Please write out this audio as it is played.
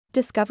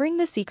Discovering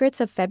the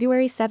secrets of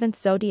February 7th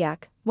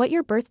Zodiac, what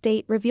your birth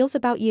date reveals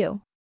about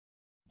you.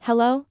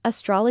 Hello,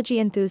 astrology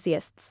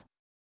enthusiasts.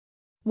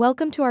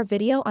 Welcome to our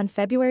video on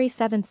February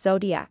 7th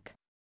Zodiac.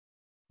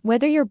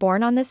 Whether you're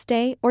born on this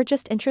day or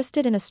just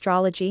interested in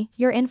astrology,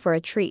 you're in for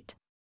a treat.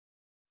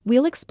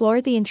 We'll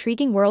explore the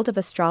intriguing world of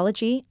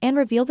astrology and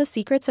reveal the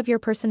secrets of your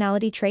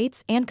personality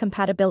traits and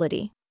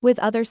compatibility with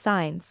other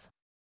signs.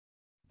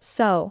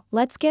 So,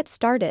 let's get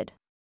started.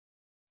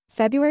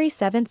 February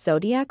 7th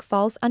Zodiac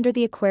falls under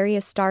the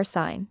Aquarius star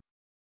sign.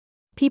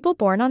 People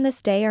born on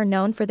this day are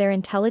known for their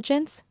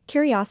intelligence,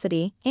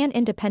 curiosity, and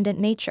independent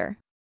nature.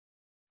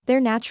 They're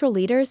natural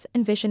leaders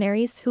and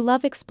visionaries who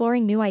love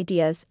exploring new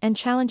ideas and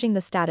challenging the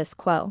status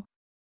quo.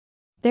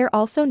 They're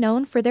also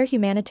known for their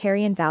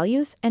humanitarian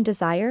values and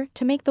desire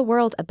to make the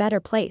world a better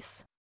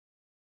place.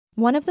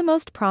 One of the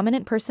most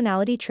prominent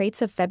personality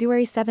traits of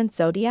February 7th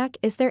Zodiac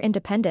is their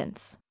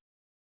independence.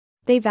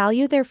 They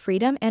value their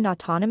freedom and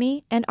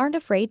autonomy and aren't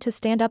afraid to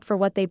stand up for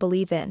what they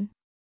believe in.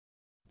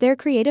 They're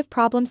creative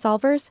problem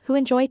solvers who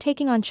enjoy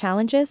taking on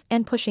challenges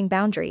and pushing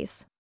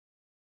boundaries.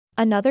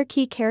 Another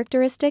key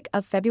characteristic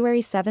of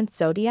February 7th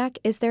Zodiac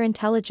is their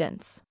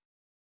intelligence.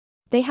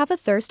 They have a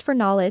thirst for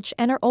knowledge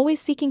and are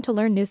always seeking to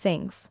learn new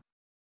things.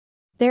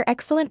 They're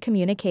excellent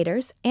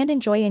communicators and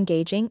enjoy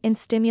engaging in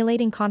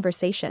stimulating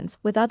conversations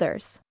with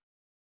others.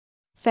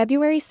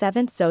 February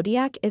 7th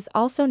Zodiac is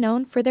also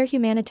known for their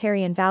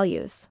humanitarian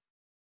values.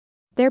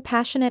 They're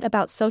passionate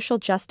about social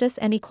justice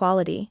and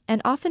equality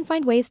and often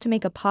find ways to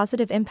make a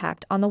positive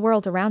impact on the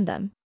world around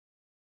them.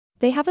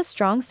 They have a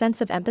strong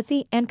sense of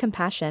empathy and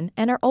compassion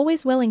and are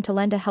always willing to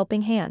lend a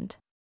helping hand.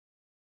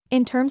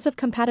 In terms of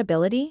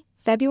compatibility,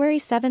 February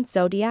 7th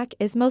Zodiac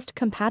is most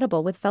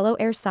compatible with fellow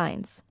air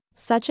signs,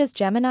 such as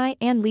Gemini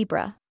and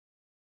Libra.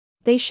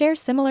 They share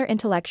similar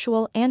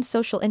intellectual and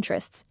social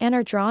interests and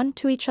are drawn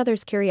to each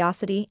other's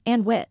curiosity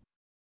and wit.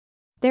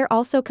 They're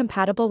also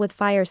compatible with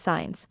fire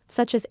signs,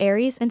 such as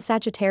Aries and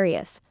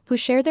Sagittarius, who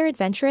share their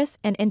adventurous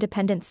and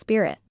independent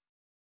spirit.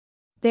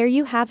 There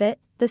you have it,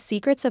 the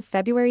secrets of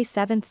February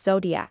 7th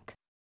Zodiac.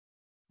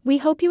 We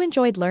hope you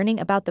enjoyed learning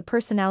about the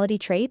personality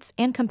traits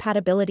and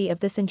compatibility of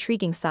this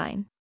intriguing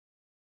sign.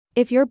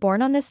 If you're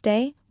born on this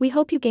day, we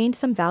hope you gained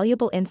some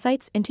valuable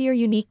insights into your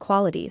unique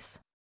qualities.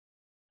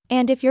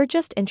 And if you're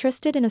just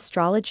interested in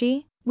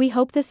astrology, we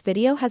hope this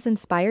video has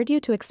inspired you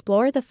to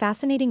explore the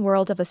fascinating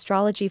world of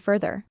astrology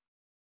further.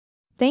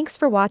 Thanks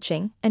for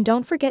watching, and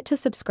don't forget to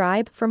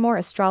subscribe for more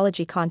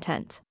astrology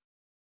content.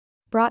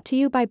 Brought to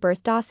you by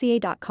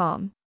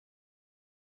birthdossier.com.